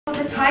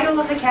The title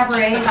of the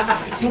cabaret is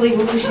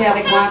Voulez-Vous,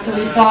 Avec, so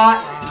we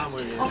thought,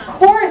 of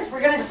course,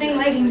 we're going to sing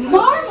Lady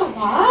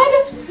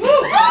Marmalade.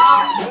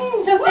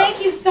 So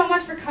thank you so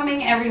much for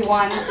coming,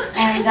 everyone.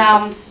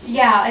 And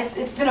yeah,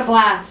 it's been a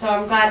blast, so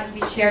I'm glad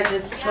we shared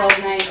this girls'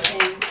 night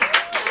thing.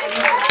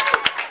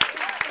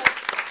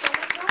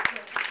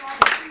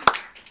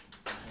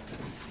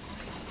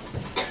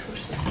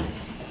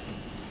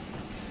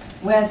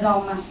 Where's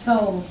all my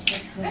soul,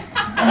 sisters?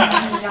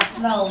 Let me your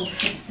flow,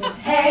 sisters.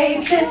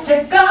 Hey,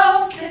 sister,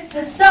 go,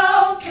 sister,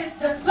 soul,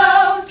 sister,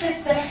 flow,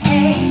 sister.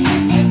 Hey,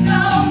 sister,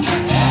 go,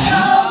 sister,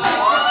 soul,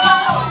 sister,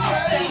 flow,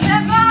 sister.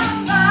 Never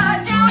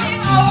lie down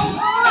and home,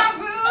 I'm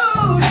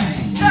rude.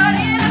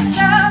 Strutting and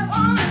stuff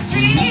on the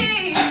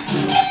street.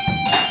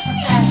 She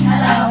said,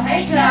 hello,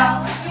 hey,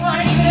 Joe. You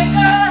wanna give it a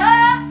go?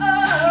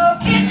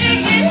 Gitchy,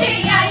 gitchy,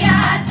 yeah,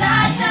 yeah, da,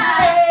 da.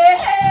 Hey,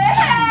 hey,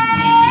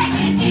 hey,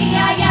 gitchy,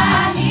 yeah, yeah.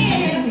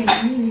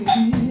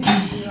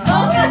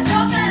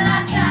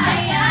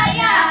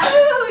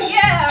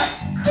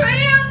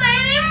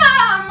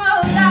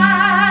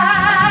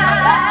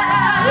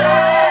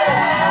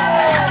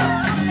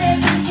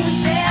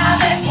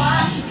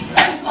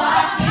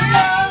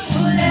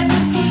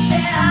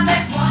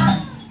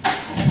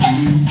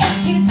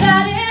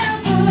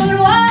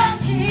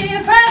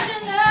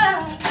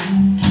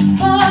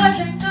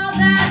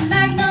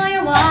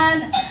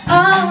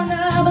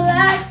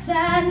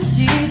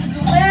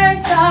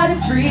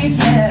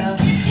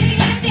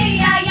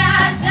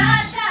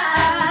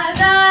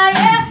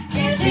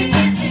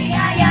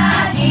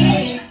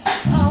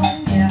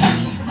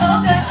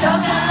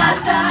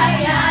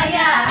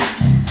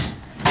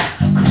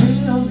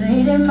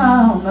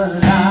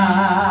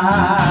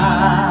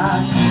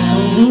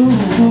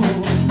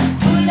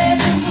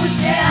 Voulez-vous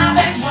coucher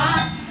avec moi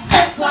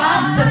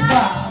ce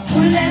soir?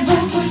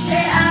 Voulez-vous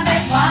coucher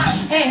avec moi?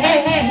 Hey, hey,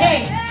 hey, hey!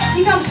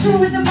 You come through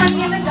with the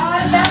money and the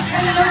dollar belt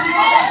and the rose.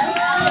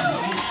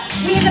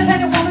 We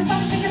independent woman,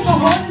 some tickets for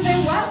horses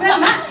and what?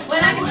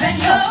 When I can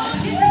spend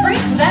yours. She's the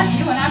breeze, well that's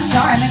you and I'm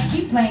sorry. I'm gonna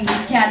keep playing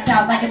these cats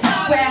out like a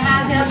top wear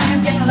high heel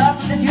shoes, getting love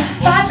from the Jew.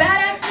 5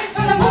 badass chicks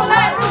from the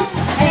moonlight roof.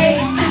 Hey,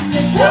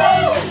 sisters,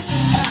 woo!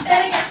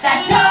 Better get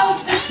that dough,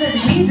 sisters.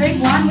 We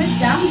drink wine with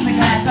gums in the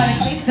glass, but in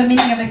case the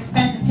meaning of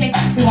expensive taste,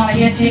 we wanna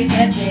get you,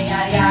 yeah,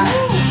 yeah.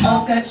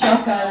 Mocha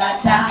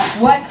chocolate,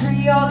 what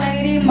Creole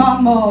lady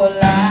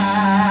marmalade?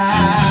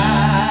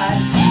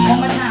 One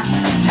more time,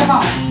 come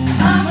on.